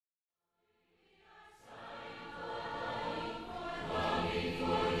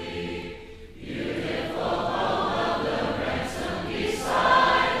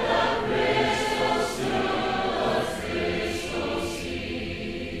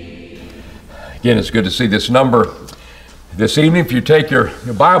Again, it's good to see this number. This evening, if you take your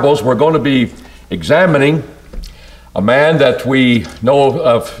Bibles, we're going to be examining a man that we know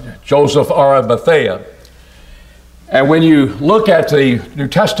of, Joseph Arimathea. And when you look at the New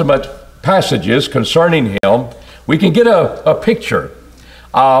Testament passages concerning him, we can get a picture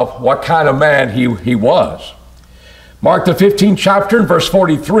of what kind of man he was. Mark the 15th chapter and verse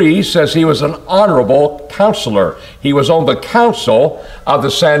 43 says he was an honorable counselor. He was on the council of the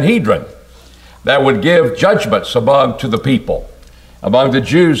Sanhedrin that would give judgments to the people, among the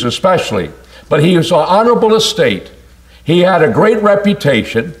Jews especially. But he was an honorable estate. He had a great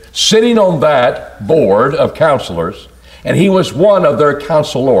reputation sitting on that board of counselors, and he was one of their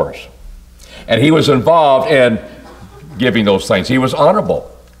counselors. And he was involved in giving those things. He was honorable.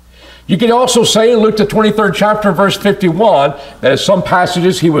 You can also say in Luke the 23rd chapter, verse 51, that in some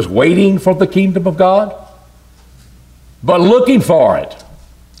passages he was waiting for the kingdom of God, but looking for it,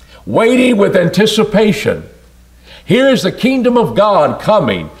 waiting with anticipation. Here is the kingdom of God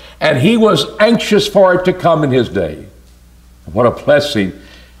coming, and he was anxious for it to come in his day. What a blessing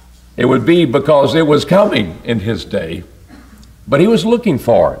it would be, because it was coming in his day, but he was looking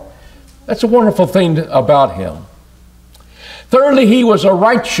for it. That's a wonderful thing about him. Thirdly, he was a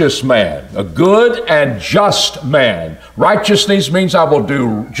righteous man, a good and just man. Righteousness means I will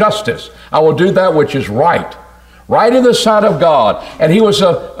do justice. I will do that which is right in the sight of God. And he was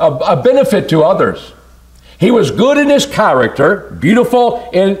a benefit to others. He was good in his character, beautiful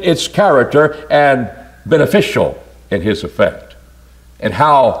in its character, and beneficial in his effect, and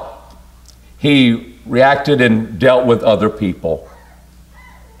how he reacted and dealt with other people.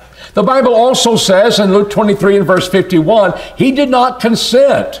 The Bible also says in Luke 23 and verse 51, he did not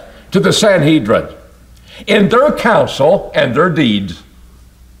consent to the Sanhedrin in their counsel and their deeds.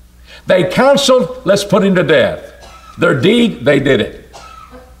 They counseled, let's put him to death. Their deed, they did it.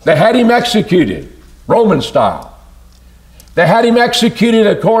 They had him executed, Roman style. They had him executed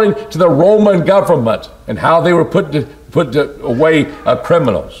according to the Roman government and how they were put away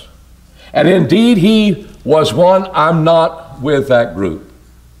criminals. And indeed, he was one. I'm not with that group.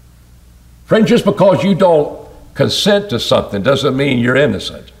 Friend, just because you don't consent to something doesn't mean you're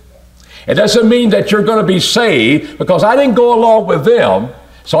innocent. It doesn't mean that you're going to be saved because I didn't go along with them,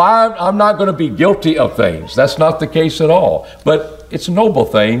 so I'm not going to be guilty of things. That's not the case at all. But it's a noble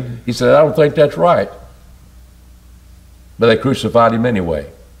thing. He said, I don't think that's right. But they crucified him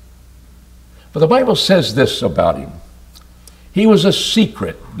anyway. But the Bible says this about him. He was a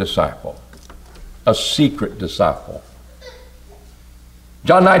secret disciple. A secret disciple.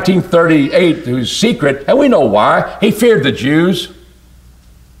 John 19:38, who's secret, and we know why. He feared the Jews.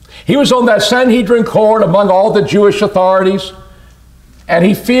 He was on that Sanhedrin court among all the Jewish authorities, and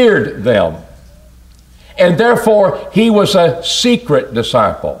he feared them. And therefore, he was a secret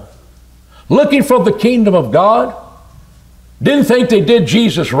disciple, looking for the kingdom of God. Didn't think they did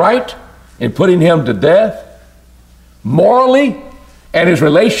Jesus right in putting him to death. Morally, and his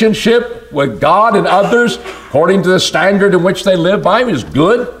relationship with God and others, according to the standard in which they live by, is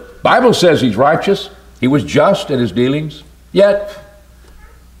good. The Bible says he's righteous. He was just in his dealings. Yet,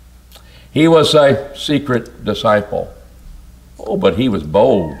 he was a secret disciple. Oh, but he was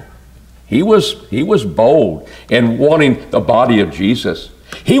bold. He was bold in wanting the body of Jesus.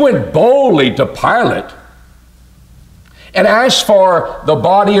 He went boldly to Pilate and asked for the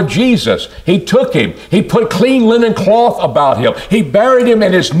body of Jesus. He took him. He put clean linen cloth about him. He buried him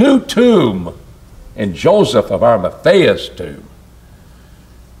in his new tomb, in Joseph of Arimathea's tomb.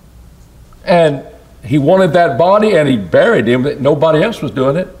 And he wanted that body, and he buried him. Nobody else was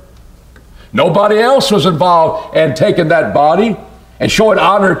doing it. Nobody else was involved in taking that body and showing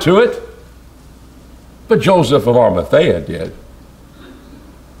honor to it. But Joseph of Arimathea did.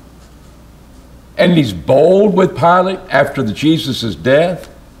 And he's bold with Pilate after Jesus' death,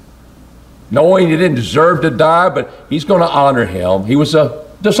 knowing he didn't deserve to die, but he's going to honor him. He was a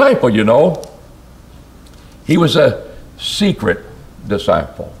disciple, you know. He was a secret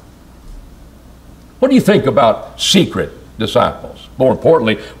disciple. What do you think about secret disciples? More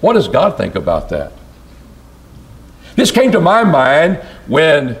importantly, what does God think about that? This came to my mind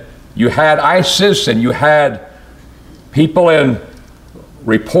when you had ISIS and you had people in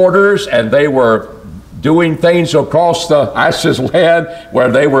reporters, and they were doing things across the ISIS land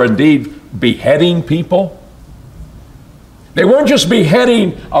where they were indeed beheading people. They weren't just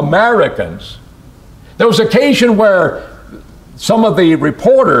beheading Americans. There was occasion where some of the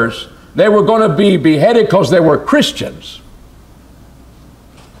reporters, they were going to be beheaded because they were Christians.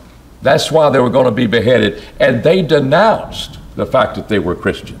 That's why they were going to be beheaded. And they denounced the fact that they were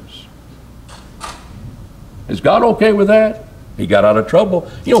Christians. Is God okay with that? He got out of trouble.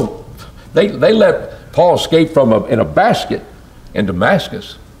 You know, They let Paul escape in a basket in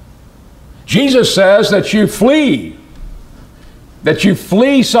Damascus. Jesus says that you flee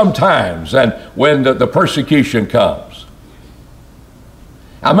sometimes and when the persecution comes.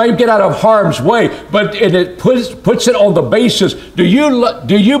 I may get out of harm's way, but it puts it on the basis, do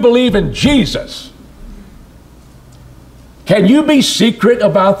you believe in Jesus? Can you be secret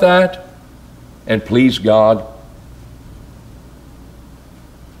about that and please God?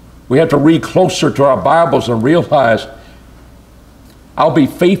 We have to read closer to our Bibles and realize, I'll be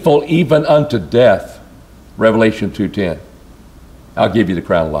faithful even unto death, Revelation 2:10. I'll give you the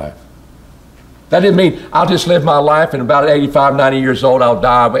crown of life. That didn't mean I'll just live my life and about 85, 90 years old, I'll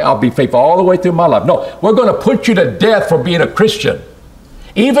die. I'll be faithful all the way through my life. No, we're going to put you to death for being a Christian.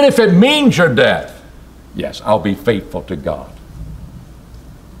 Even if it means your death. Yes, I'll be faithful to God.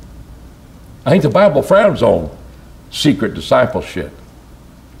 I think the Bible frowns on secret discipleship.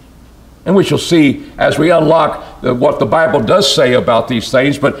 And we shall see as we unlock what the Bible does say about these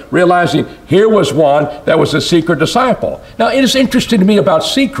things, but realizing here was one that was a secret disciple. Now, it is interesting to me about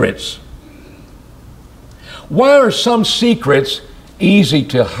secrets. Why are some secrets easy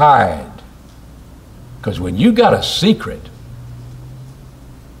to hide? Because when you got a secret,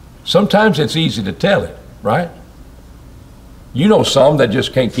 sometimes it's easy to tell it, right? You know some that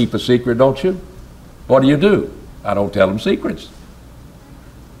just can't keep a secret, don't you? What do? I don't tell them secrets.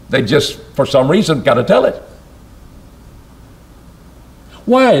 They just, for some reason, got to tell it.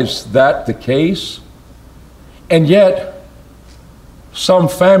 Why is that the case? And yet, some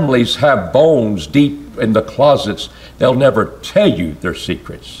families have bones deep in the closets. They'll never tell you their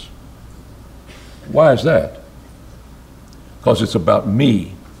secrets. Why is that? Because it's about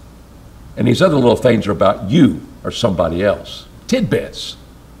me. And these other little things are about you or somebody else. Tidbits.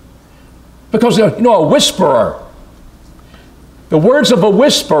 Because, a whisperer, the words of a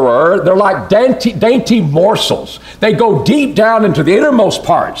whisperer, they're like dainty morsels. They go deep down into the innermost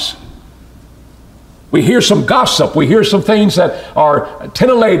parts. We hear some gossip. We hear some things that are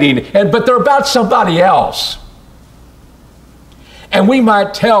titillating, but they're about somebody else. And we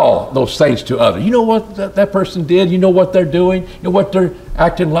might tell those things to others. You know what that person did? You know what they're doing? You know what they're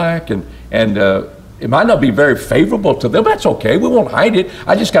acting like? And it might not be very favorable to them. That's okay. We won't hide it.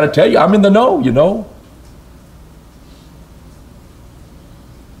 I just got to tell you, I'm in the know,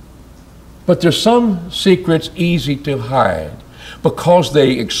 But there's some secrets easy to hide because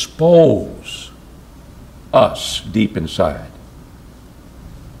they expose us deep inside.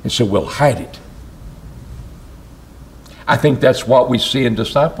 And so we'll hide it. I think that's what we see in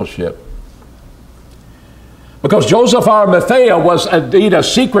discipleship. Because Joseph Arimathea was indeed a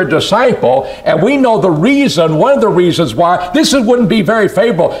secret disciple, and we know the reason, one of the reasons why this wouldn't be very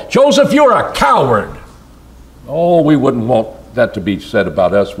favorable. Joseph, you're a coward. Oh, we wouldn't want that to be said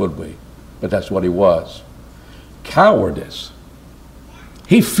about us, would we? But that's what he was. Cowardice.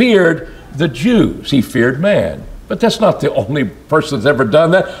 He feared the Jews. He feared man. But that's not the only person that's ever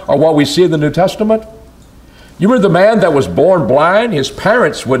done that, or what we see in the New Testament. You remember the man that was born blind? His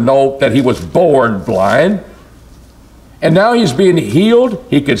parents would know that he was born blind. And now he's being healed.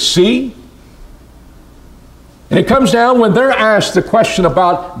 He could see. And it comes down when they're asked the question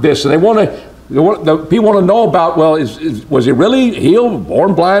about this, and the people want to know about, well, was he really healed,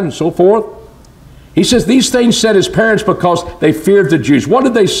 born blind, and so forth? He says, these things said his parents because they feared the Jews. What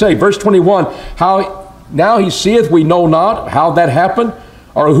did they say? Verse 21, how now he seeth, we know not how that happened,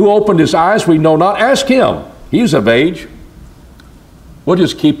 or who opened his eyes, we know not. Ask him. He's of age. We'll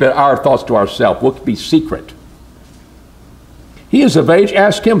just keep our thoughts to ourselves. We'll be secret. He is of age.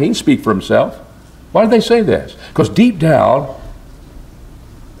 Ask him. He can speak for himself. Why did they say this? Because deep down,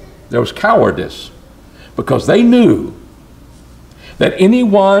 there was cowardice, because they knew that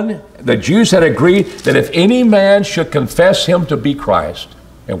the Jews had agreed that if any man should confess him to be Christ,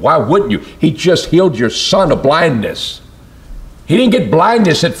 and why wouldn't you? He just healed your son of blindness. He didn't get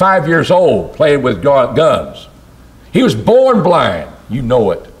blindness at 5 years old playing with guns. He was born blind. You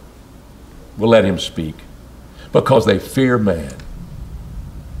know it. We'll let him speak because they fear man.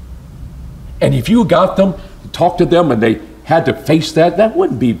 And if you got them, talk to them, and they had to face that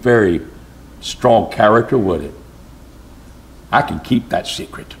wouldn't be very strong character, would it? I can keep that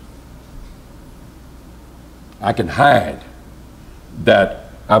secret. I can hide that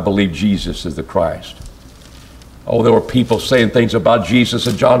I believe Jesus is the Christ. Oh, there were people saying things about Jesus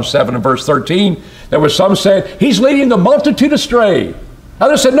in John 7 and verse 13. There were some saying, he's leading the multitude astray.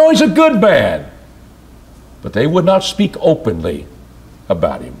 Others said, no, he's a good man. But they would not speak openly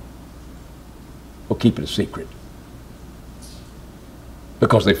about him. We'll keep it a secret.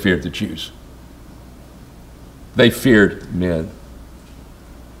 Because they feared the Jews. They feared men.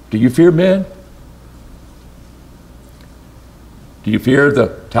 Do you fear men? Do you fear the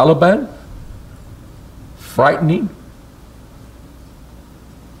Taliban? Frightening?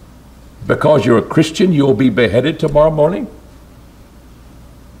 Because you're a Christian, you'll be beheaded tomorrow morning?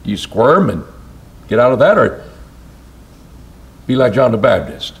 Do you squirm and get out of that, or be like John the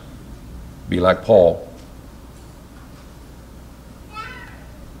Baptist? Be like Paul?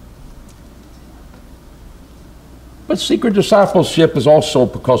 But secret discipleship is also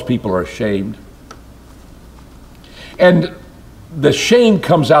because people are ashamed. And the shame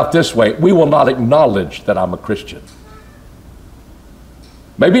comes out this way: we will not acknowledge that I'm a Christian.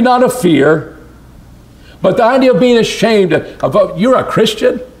 Maybe not a fear, but the idea of being ashamed of you're a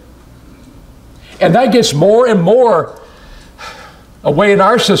Christian. And that gets more and more away in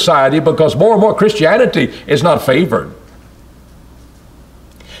our society, because more and more Christianity is not favored.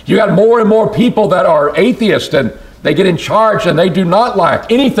 You got more and more people that are atheists, and they get in charge and they do not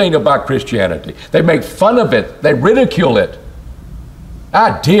like anything about Christianity. They make fun of it. They ridicule it.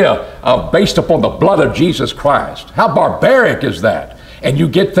 Idea of based upon the blood of Jesus Christ. How barbaric is that? And you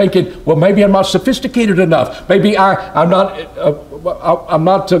get thinking, well, maybe I'm not sophisticated enough. Maybe I'm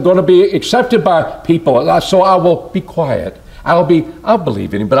not going to be accepted by people, so I will be quiet. I'll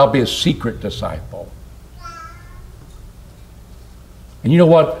believe in him, but I'll be a secret disciple. And you know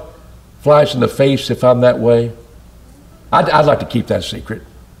what flies in the face if I'm that way? I'd like to keep that secret.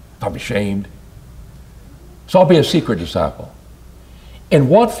 I'm ashamed. So I'll be a secret disciple. And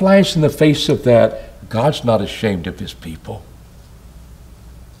what flies in the face of that? God's not ashamed of his people.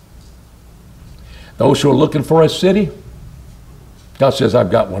 Those who are looking for a city, God says,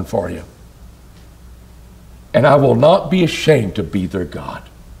 I've got one for you. And I will not be ashamed to be their God.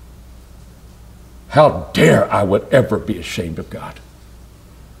 How dare I would ever be ashamed of God?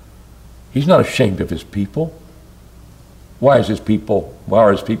 He's not ashamed of his people. Why are his people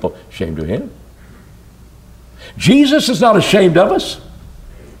ashamed of him? Jesus is not ashamed of us.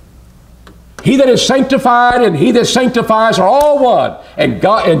 He that is sanctified and he that sanctifies are all one. And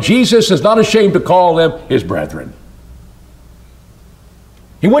God and Jesus is not ashamed to call them his brethren.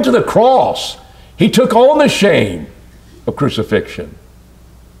 He went to the cross. He took on the shame of crucifixion.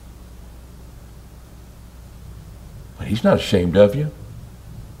 But he's not ashamed of you.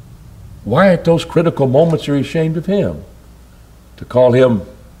 Why at those critical moments are you ashamed of him? To call him,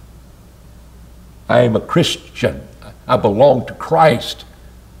 I am a Christian. I belong to Christ.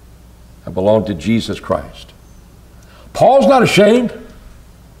 I belong to Jesus Christ. Paul's not ashamed.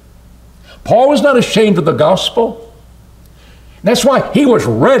 Paul was not ashamed of the gospel. That's why he was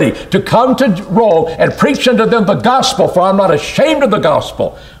ready to come to Rome and preach unto them the gospel, for I'm not ashamed of the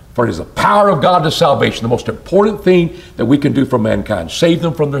gospel, for it is the power of God to salvation. The most important thing that we can do for mankind, save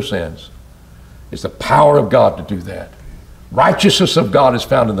them from their sins, is the power of God to do that. Righteousness of God is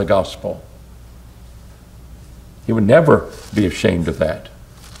found in the gospel. He would never be ashamed of that.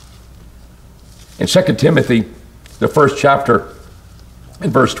 In 2 Timothy, the first chapter, in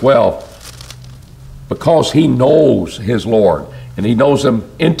verse 12, because he knows his Lord, and he knows him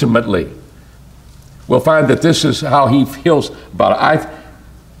intimately, we'll find that this is how he feels about it.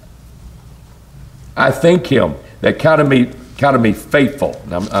 I thank him that counted me faithful.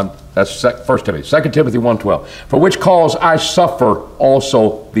 That's 1 Timothy. 2 Timothy 1:12. For which cause I suffer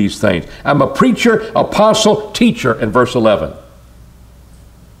also these things. I'm a preacher, apostle, teacher, in verse 11.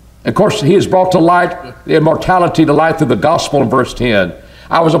 Of course, he has brought to light the immortality to light through the gospel in verse 10.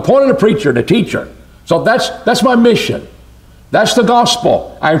 I was appointed a preacher and a teacher. So that's my mission. That's the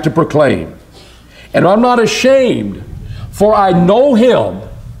gospel I am to proclaim. And I'm not ashamed, for I know him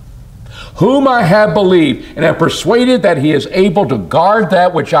whom I have believed, and am persuaded that he is able to guard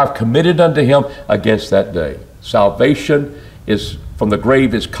that which I've committed unto him against that day. Salvation is from the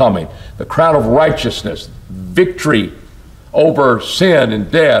grave is coming. The crown of righteousness, victory over sin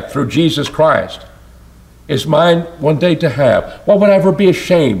and death through Jesus Christ is mine one day to have. Why would I ever be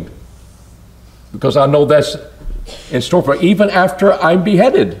ashamed? Because I know that's in store for even after I'm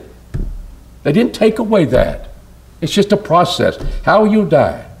beheaded. They didn't take away that. It's just a process. How will you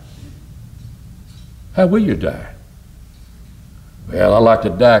die? How will you die? Well, I like to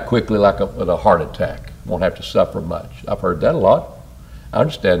die quickly with a heart attack. Won't have to suffer much. I've heard that a lot. I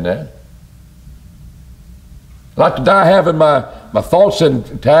understand that. I like to die having my thoughts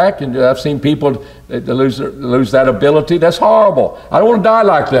intact, and I've seen people that lose that ability. That's horrible. I don't want to die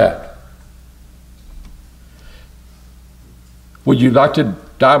like that. Would you like to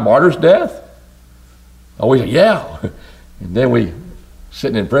die a martyr's death? Oh, we say, yeah. And then we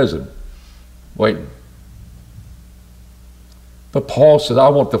sitting in prison, waiting. But Paul says, I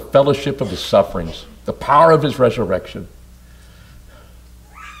want the fellowship of his sufferings, the power of his resurrection.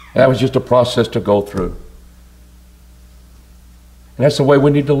 And that was just a process to go through. And that's the way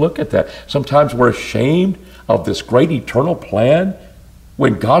we need to look at that. Sometimes we're ashamed of this great eternal plan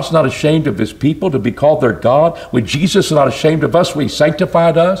when God's not ashamed of his people to be called their God, when Jesus is not ashamed of us when he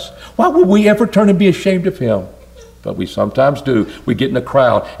sanctified us. Why would we ever turn and be ashamed of him? But we sometimes do. We get in a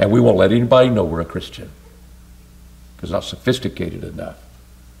crowd and we won't let anybody know we're a Christian because it's not sophisticated enough.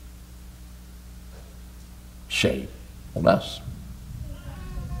 Shame on us.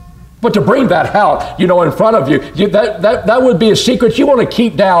 But to bring that out, in front of you, that would be a secret you want to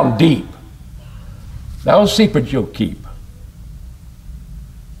keep down deep. That was a secret you'll keep.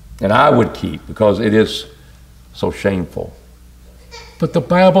 And I would keep because it is so shameful. But the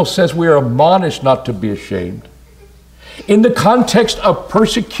Bible says we are admonished not to be ashamed. In the context of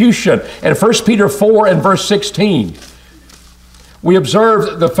persecution, in 1 Peter 4 and verse 16, we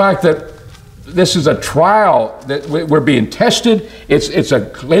observe the fact that this is a trial, that we're being tested. It's a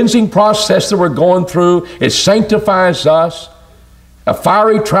cleansing process that we're going through. It sanctifies us. A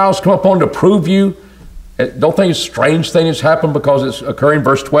fiery trial's come upon to prove you. Don't think a strange thing has happened because it's occurring,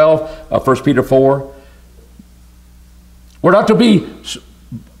 verse 12 of 1 Peter 4. We're not to be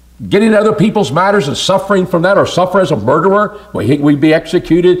getting other people's matters and suffering from that, or suffer as a murderer, we'd be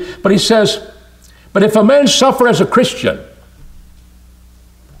executed. But he says, but if a man suffer as a Christian,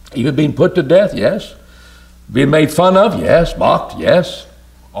 even being put to death, yes. Being made fun of, yes. Mocked, yes.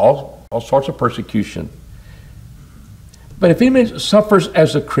 All sorts of persecution. But if anyone suffers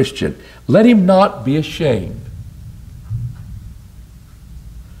as a Christian, let him not be ashamed,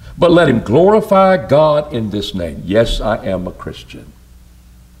 but let him glorify God in this name. Yes, I am a Christian.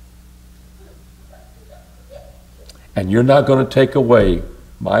 And you're not going to take away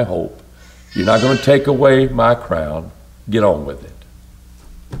my hope. You're not going to take away my crown. Get on with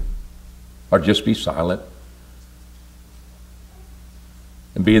it. Or just be silent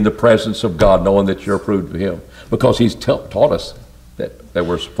and be in the presence of God, knowing that you're approved of him, because he's taught us that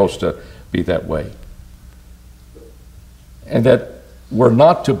we're supposed to be that way, and that we're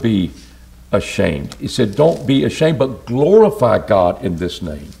not to be ashamed. He said, don't be ashamed, but glorify God in this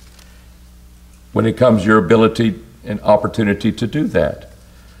name when it comes your ability and opportunity to do that.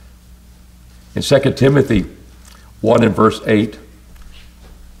 In 2 Timothy 1 and verse 8,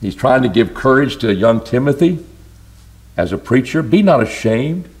 he's trying to give courage to young Timothy as a preacher. Be not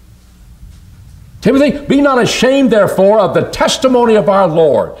ashamed. Timothy, be not ashamed, therefore, of the testimony of our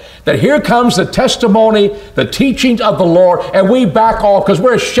Lord. That here comes the testimony, the teachings of the Lord, and we back off because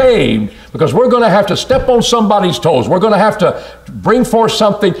we're ashamed, because we're going to have to step on somebody's toes. We're going to have to bring forth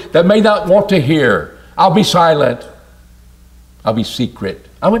something that may not want to hear. I'll be silent. I'll be secret.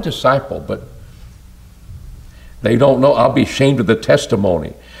 I'm a disciple, but they don't know. I'll be ashamed of the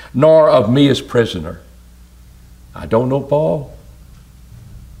testimony, nor of me as prisoner. I don't know Paul.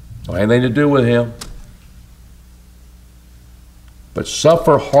 Don't have anything to do with him. But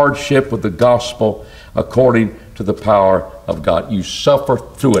suffer hardship with the gospel according to the power of God. You suffer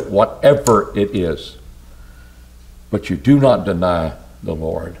through it, whatever it is. But you do not deny the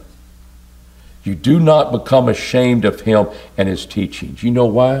Lord. You do not become ashamed of him and his teachings. You know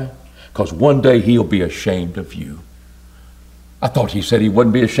why? Because one day he'll be ashamed of you. I thought he said he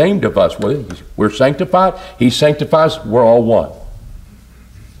wouldn't be ashamed of us. Well, we're sanctified. He sanctifies. We're all one.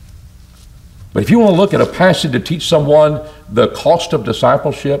 But if you want to look at a passage to teach someone the cost of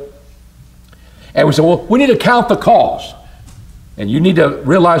discipleship, and we say, well, we need to count the cost. And you need to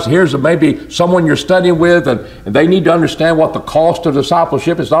realize here's maybe someone you're studying with, and they need to understand what the cost of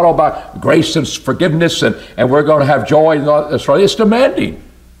discipleship is. It's not all about grace and forgiveness, and we're going to have joy. And all that's right. It's demanding.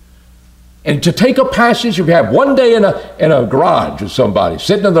 And to take a passage, if you have one day in a garage with somebody,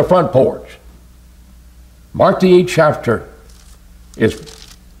 sitting on the front porch, Mark the 8th chapter is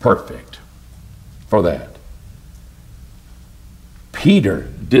perfect for that. Peter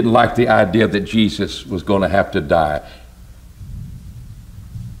didn't like the idea that Jesus was going to have to die.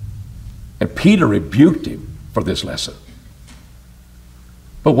 And Peter rebuked him for this lesson.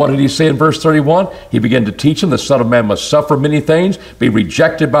 But what did he say in verse 31? He began to teach them the Son of Man must suffer many things, be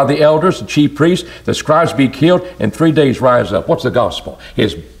rejected by the elders, the chief priests, the scribes, be killed, and 3 days rise up. What's the gospel?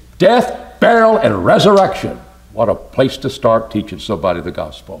 His death, burial, and resurrection. What a place to start teaching somebody the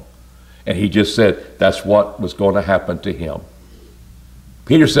gospel. And he just said that's what was going to happen to him.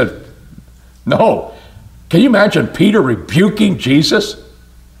 Peter said, no. Can you imagine Peter rebuking Jesus?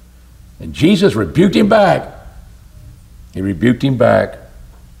 And Jesus rebuked him back. He rebuked him back.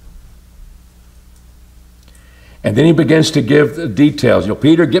 And then he begins to give the details.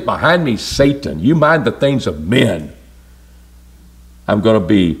 Peter, get behind me, Satan. You mind the things of men. I'm going to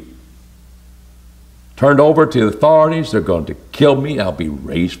be turned over to the authorities. They're going to kill me. I'll be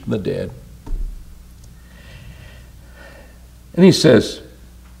raised from the dead. And he says,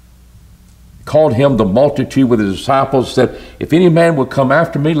 called him the multitude with his disciples, said, if any man will come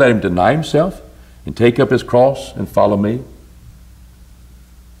after me, let him deny himself and take up his cross and follow me.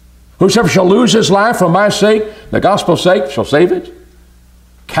 Whosoever shall lose his life for my sake, the gospel's sake, shall save it.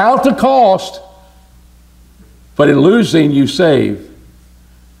 Count the cost, but in losing you save.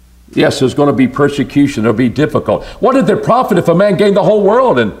 Yes, there's going to be persecution. There'll be difficult. What did it profit if a man gained the whole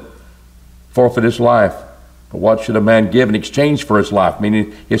world and forfeit his life? But what should a man give in exchange for his life,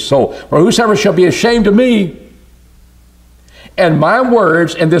 meaning his soul? For whosoever shall be ashamed of me and my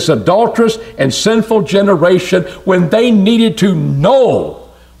words in this adulterous and sinful generation, when they needed to know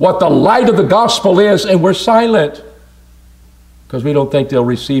what the light of the gospel is, and we're silent because we don't think they'll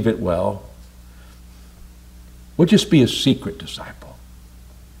receive it well. We'll just be a secret disciple.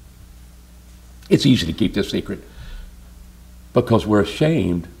 It's easy to keep this secret because we're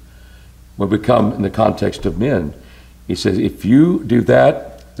ashamed when we come in the context of men. He says, if you do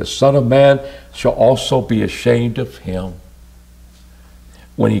that, the Son of Man shall also be ashamed of him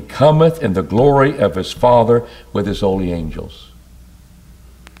when he cometh in the glory of his Father with his holy angels.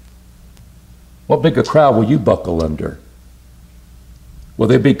 What big a crowd will you buckle under? Will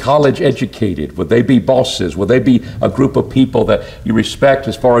they be college educated? Will they be bosses? Will they be a group of people that you respect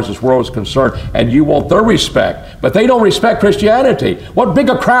as far as this world is concerned, and you want their respect, but they don't respect Christianity? What big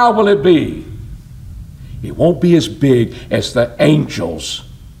a crowd will it be? It won't be as big as the angels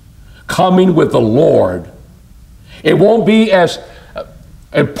coming with the Lord. It won't be as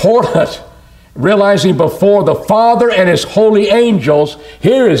important realizing before the Father and his holy angels,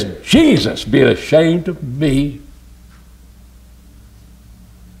 here is Jesus being ashamed of me.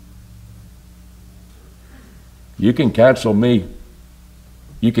 You can cancel me.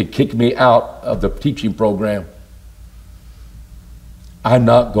 You can kick me out of the teaching program. I'm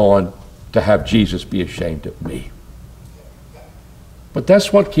not going to have Jesus be ashamed of me. But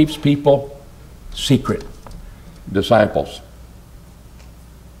that's what keeps people secret disciples.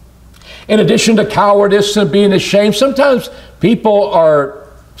 In addition to cowardice and being ashamed, sometimes people are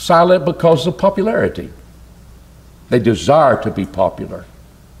silent because of popularity. They desire to be popular.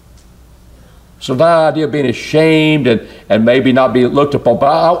 So the idea of being ashamed and maybe not be looked upon, but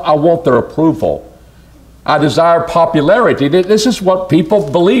I want their approval. I desire popularity. This is what people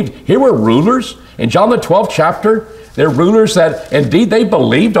believed. Here were rulers. In John the 12th chapter, there are rulers that indeed they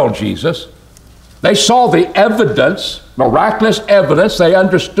believed on Jesus. They saw the evidence, miraculous evidence. They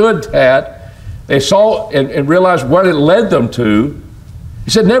understood that. They saw and realized what it led them to.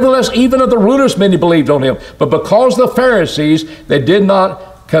 He said, nevertheless, even of the rulers many believed on him. But because of the Pharisees, they did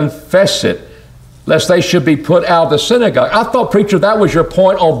not confess it, lest they should be put out of the synagogue. I thought, preacher, that was your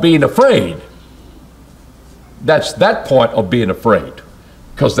point on being afraid. That's that point of being afraid,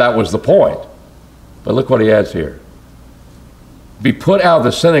 because that was the point. But look what he adds here. Be put out of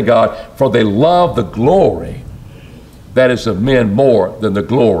the synagogue, for they love the glory that is of men more than the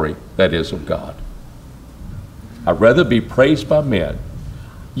glory that is of God. I'd rather be praised by men.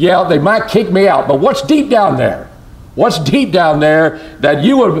 Yeah, they might kick me out, but what's deep down there? What's deep down there that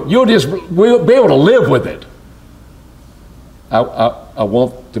you'll just be able to live with it? I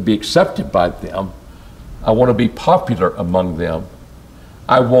want to be accepted by them. I want to be popular among them.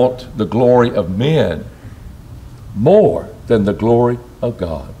 I want the glory of men more than the glory of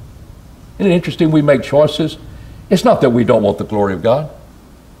God. Isn't it interesting we make choices? It's not that we don't want the glory of God.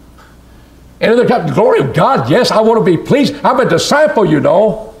 And the glory of God, yes, I want to be pleased. I'm a disciple, you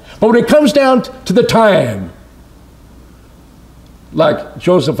know. But when it comes down to the time, like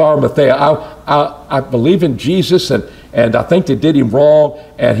Joseph of Arimathea, I believe in Jesus, and I think they did him wrong,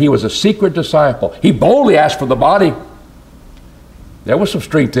 and he was a secret disciple. He boldly asked for the body. There was some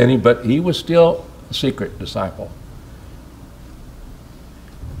strength in him, but he was still a secret disciple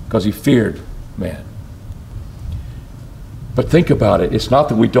because he feared man. But think about it. It's not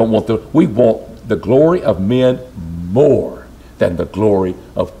that we don't want we want the glory of men more than the glory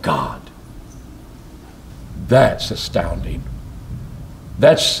of God. That's astounding.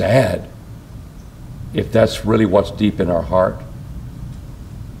 That's sad if that's really what's deep in our heart.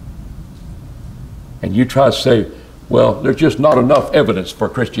 And you try to say, well, there's just not enough evidence for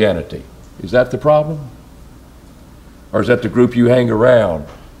Christianity. Is that the problem? Or is that the group you hang around?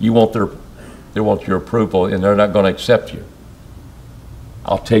 You want they want your approval, and they're not going to accept you.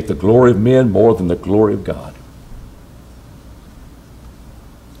 I'll take the glory of men more than the glory of God.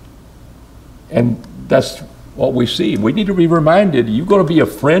 And that's what we see. We need to be reminded, you're going to be a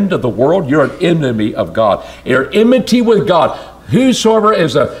friend of the world, you're an enemy of God. You're enmity with God.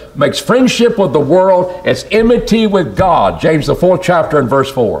 whosoever makes friendship with the world is enmity with God. James, the 4th chapter and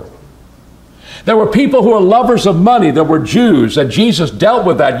verse 4. There were people who were lovers of money. There were Jews, and Jesus dealt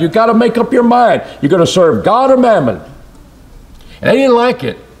with that. You've got to make up your mind. You're going to serve God or mammon. And they didn't like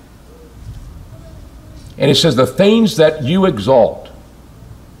it. And he says, the things that you exalt,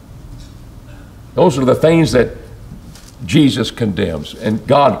 those are the things that Jesus condemns and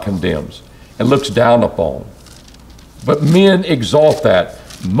God condemns and looks down upon. But men exalt that.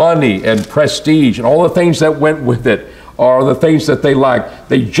 Money and prestige and all the things that went with it are the things that they like.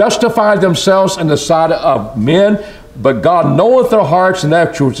 They justify themselves in the sight of men, but God knoweth their hearts, and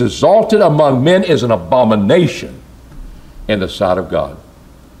that which is exalted among men is an abomination in the sight of God.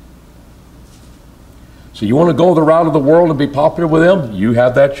 So you want to go the route of the world and be popular with them? You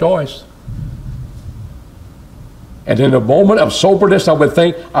have that choice. And in a moment of soberness, I would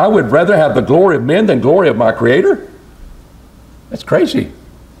think, I would rather have the glory of men than glory of my Creator? That's crazy.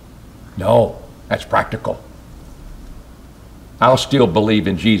 No, that's practical. I'll still believe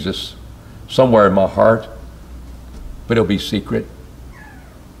in Jesus somewhere in my heart, but it'll be secret,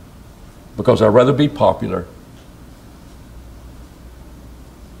 because I'd rather be popular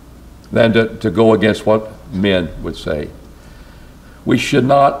than to go against what men would say. We should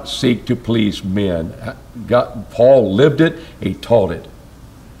not seek to please men. Paul lived it, he taught it.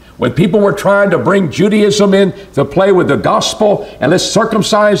 When people were trying to bring Judaism in to play with the gospel, and let's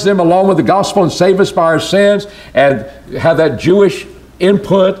circumcise them along with the gospel and save us by our sins, and have that Jewish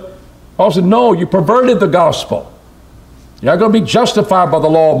input, Paul said, no, you perverted the gospel. You're not going to be justified by the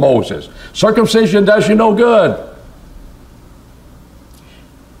law of Moses. Circumcision does you no good.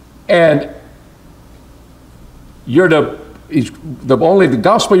 And you're only the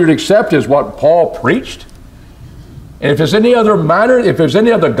gospel you're to accept is what Paul preached. And if there's any other minor, if there's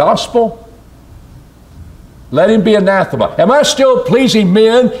any other gospel, let him be anathema. Am I still pleasing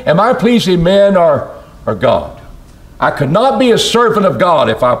men? Am I pleasing men or God? I could not be a servant of God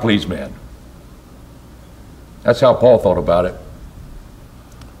if I please men. That's how Paul thought about it.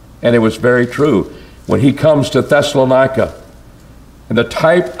 And it was very true. When he comes to Thessalonica, and the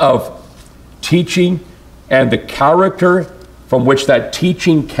type of teaching and the character from which that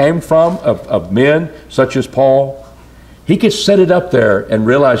teaching came from, of men such as Paul, he could set it up there and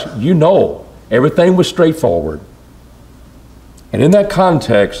realize, everything was straightforward. And in that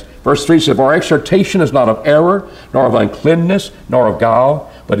context, verse 3 says, our exhortation is not of error, nor of uncleanness, nor of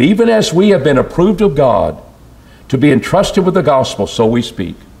guile, but even as we have been approved of God to be entrusted with the gospel, so we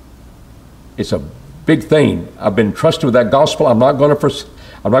speak. It's a big thing. I've been entrusted with that gospel. I'm not going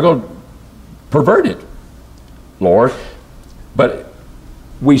to pervert it, Lord. But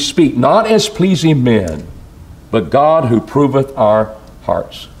we speak not as pleasing men, but God who proveth our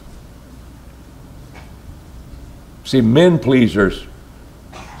hearts. See, men pleasers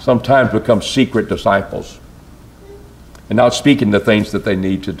sometimes become secret disciples and not speaking the things that they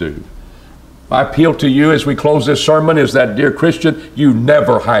need to do. My appeal to you as we close this sermon is that, dear Christian, you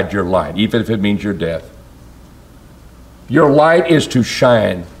never hide your light, even if it means your death. Your light is to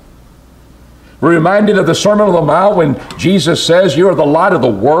shine. We're reminded of the Sermon on the Mount when Jesus says, you are the light of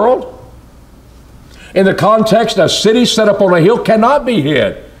the world. In the context, a city set up on a hill cannot be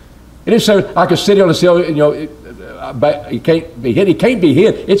hid. It is so like a city on a hill, but it can't be hid. It can't be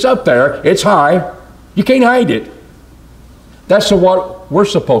hid. It's up there. It's high. You can't hide it. That's what we're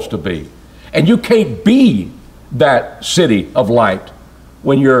supposed to be. And you can't be that city of light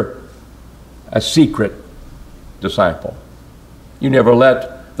when you're a secret disciple. You never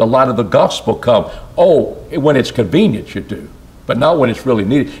let the light of the gospel come. Oh, when it's convenient you do, but not when it's really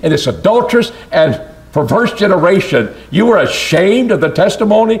needed. And this adulterous and perverse generation, you were ashamed of the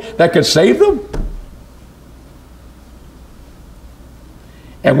testimony that could save them?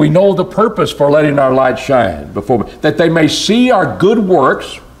 And we know the purpose for letting our light shine before, that they may see our good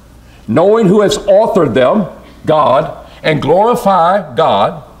works, knowing who has authored them, God, and glorify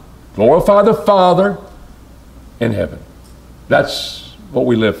God, glorify the Father in heaven. That's what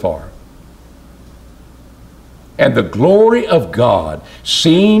we live for. And the glory of God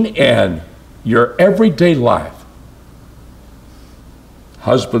seen in your everyday life.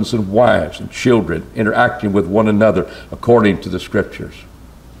 Husbands and wives and children interacting with one another according to the Scriptures.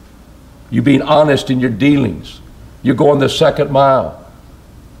 You being honest in your dealings. You going the second mile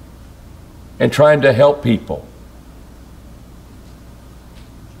and trying to help people.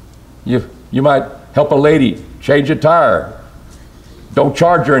 You might help a lady change a tire. Don't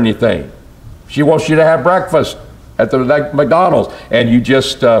charge her anything. She wants you to have breakfast at the McDonald's, and you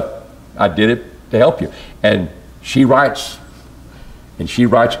just, I did it to help you. And she writes,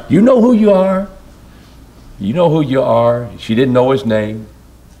 you know who you are? You know who you are. She didn't know his name.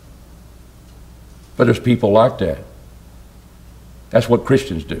 But there's people like that. That's what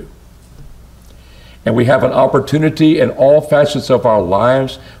Christians do. And we have an opportunity in all facets of our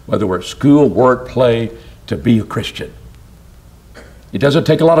lives, whether we're at school, work, play, to be a Christian. It doesn't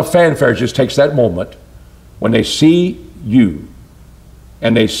take a lot of fanfare. It just takes that moment when they see you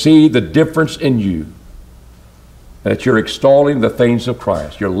and they see the difference in you, that you're extolling the things of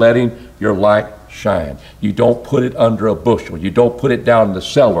Christ. You're letting your light shine. You don't put it under a bushel. You don't put it down in the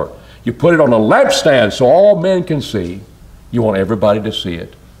cellar. You put it on a lampstand so all men can see. You want everybody to see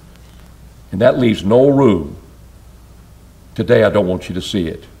it. And that leaves no room. Today I don't want you to see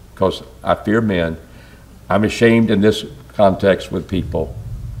it because I fear men. I'm ashamed in this context with people.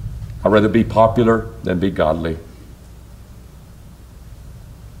 I'd rather be popular than be godly.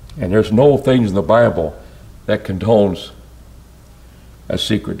 And there's no things in the Bible that condones a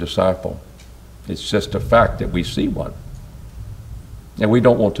secret disciple. It's just a fact that we see one. And we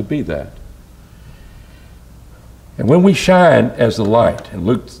don't want to be that. And when we shine as the light, in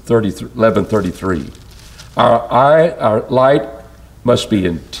Luke 11:33, our light must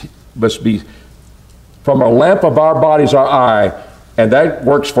be from our lamp of our bodies, our eye, and that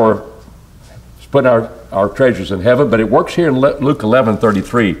works for putting our treasures in heaven, but it works here in Luke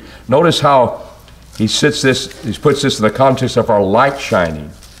 11:33. Notice how he puts this in the context of our light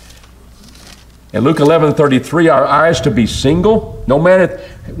shining. In Luke 11:33, our eyes to be single. No man,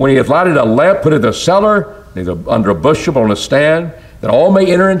 when he hath lighted a lamp, put it in the cellar, neither under a bushel, but on a stand, that all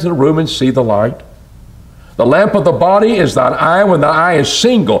may enter into the room and see the light. The lamp of the body is thine eye when the eye is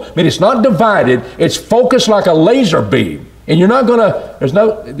single. I mean, it's not divided. It's focused like a laser beam. And you're not going to,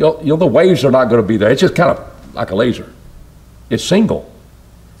 the waves are not going to be there. It's just kind of like a laser. It's single.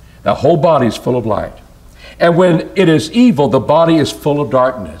 The whole body is full of light. And when it is evil, the body is full of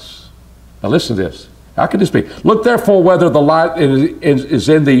darkness. Now listen to this. How could this be? Look therefore whether the light is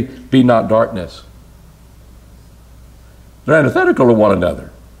in thee, be not darkness. They're antithetical to one another.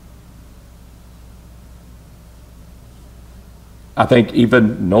 I think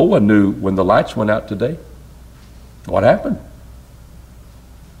even Noah knew when the lights went out today. What happened?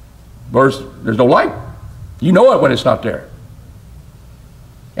 There's no light. You know it when it's not there.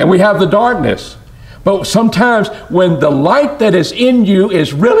 And we have the darkness. But sometimes when the light that is in you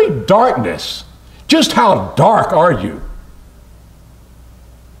is really darkness, just how dark are you?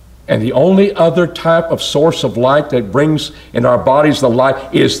 And the only other type of source of light that brings in our bodies the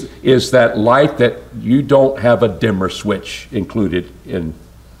light is that light that you don't have a dimmer switch included in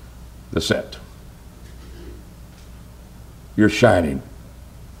the set. You're shining.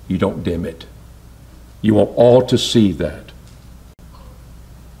 You don't dim it. You want all to see that.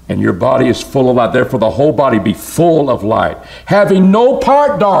 And your body is full of light. Therefore, the whole body be full of light. Having no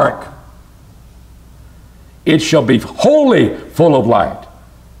part dark, it shall be wholly full of light,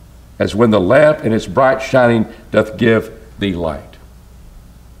 as when the lamp in its bright shining doth give thee light.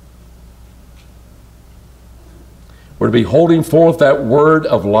 We're to be holding forth that word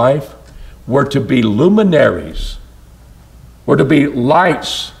of life. We're to be luminaries. We're to be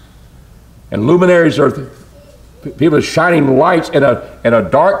lights. And luminaries are people shining lights in a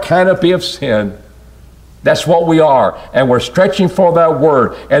dark canopy of sin. That's what we are. And we're stretching for that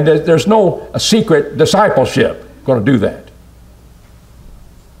word. And there's no secret discipleship going to do that.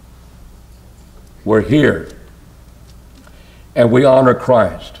 We're here. And we honor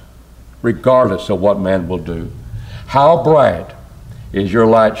Christ, regardless of what man will do. How bright is your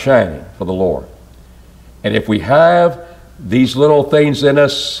light shining for the Lord? And if we have these little things in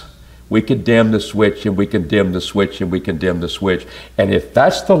us, we can dim the switch, and we can dim the switch, and we can dim the switch. And if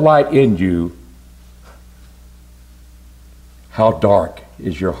that's the light in you, how dark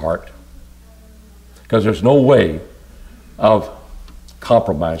is your heart? Because there's no way of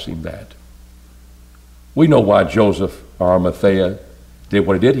compromising that. We know why Joseph of Arimathea did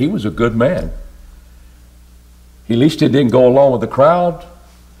what he did. He was a good man. At least he didn't go along with the crowd.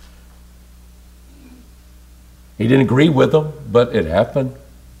 He didn't agree with them, but it happened.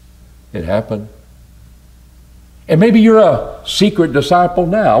 It happened. And maybe you're a secret disciple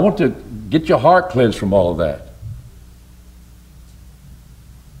now. I want to get your heart cleansed from all of that.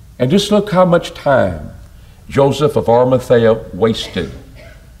 And just look how much time Joseph of Arimathea wasted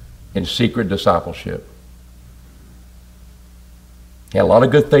in secret discipleship. He had a lot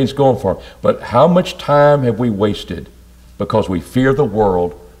of good things going for him, but how much time have we wasted because we fear the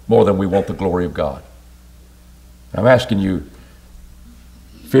world more than we want the glory of God? I'm asking you,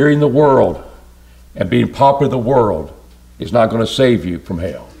 fearing the world and being popular in the world is not going to save you from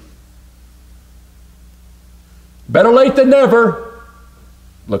hell. Better late than never.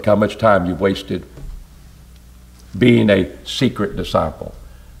 Look how much time you've wasted being a secret disciple.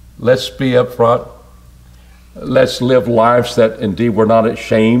 Let's be upfront. Let's live lives that indeed we're not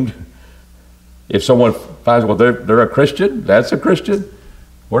ashamed. If someone finds, well, they're a Christian, that's a Christian.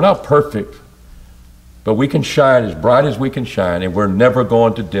 We're not perfect, but we can shine as bright as we can shine, and we're never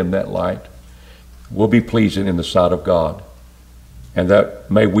going to dim that light. We'll be pleasing in the sight of God. And that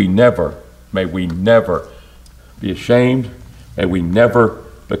may we never be ashamed. May we never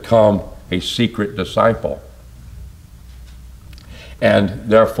become a secret disciple. And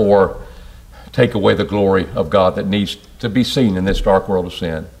therefore, take away the glory of God that needs to be seen in this dark world of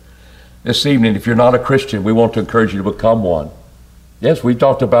sin. This evening, if you're not a Christian, we want to encourage you to become one. Yes, we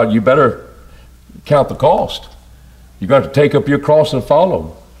talked about you better count the cost. You're going to take up your cross and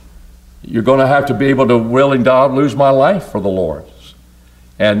follow. You're going to have to be able to willing to lose my life for the Lord.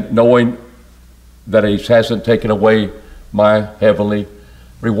 And knowing that He hasn't taken away my heavenly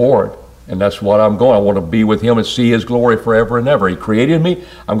reward. And that's what I'm going. I want to be with Him and see His glory forever and ever. He created me.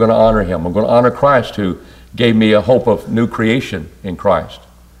 I'm going to honor Him. I'm going to honor Christ, who gave me a hope of new creation in Christ.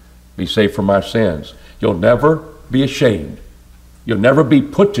 Be saved from my sins. You'll never be ashamed. You'll never be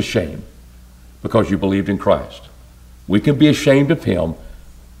put to shame because you believed in Christ. We can be ashamed of Him,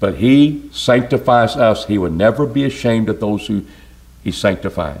 but He sanctifies us. He would never be ashamed of those who He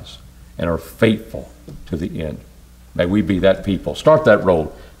sanctifies and are faithful to the end. May we be that people. Start that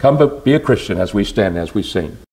road. Come be a Christian as we stand, as we sing.